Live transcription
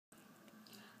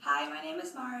Hi, my name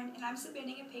is Maren, and I'm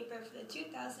submitting a paper for the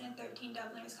 2013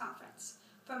 Dubliners Conference.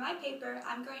 For my paper,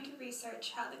 I'm going to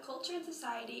research how the culture and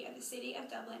society of the city of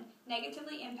Dublin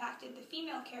negatively impacted the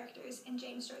female characters in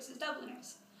James Joyce's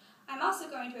Dubliners. I'm also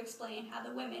going to explain how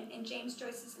the women in James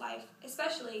Joyce's life,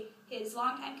 especially his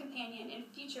longtime companion and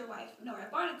future wife, Nora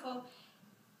Barnacle,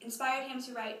 inspired him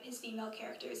to write his female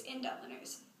characters in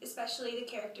Dubliners, especially the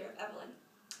character of Evelyn.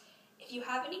 If you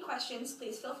have any questions,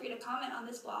 please feel free to comment on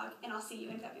this blog, and I'll see you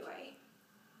in February.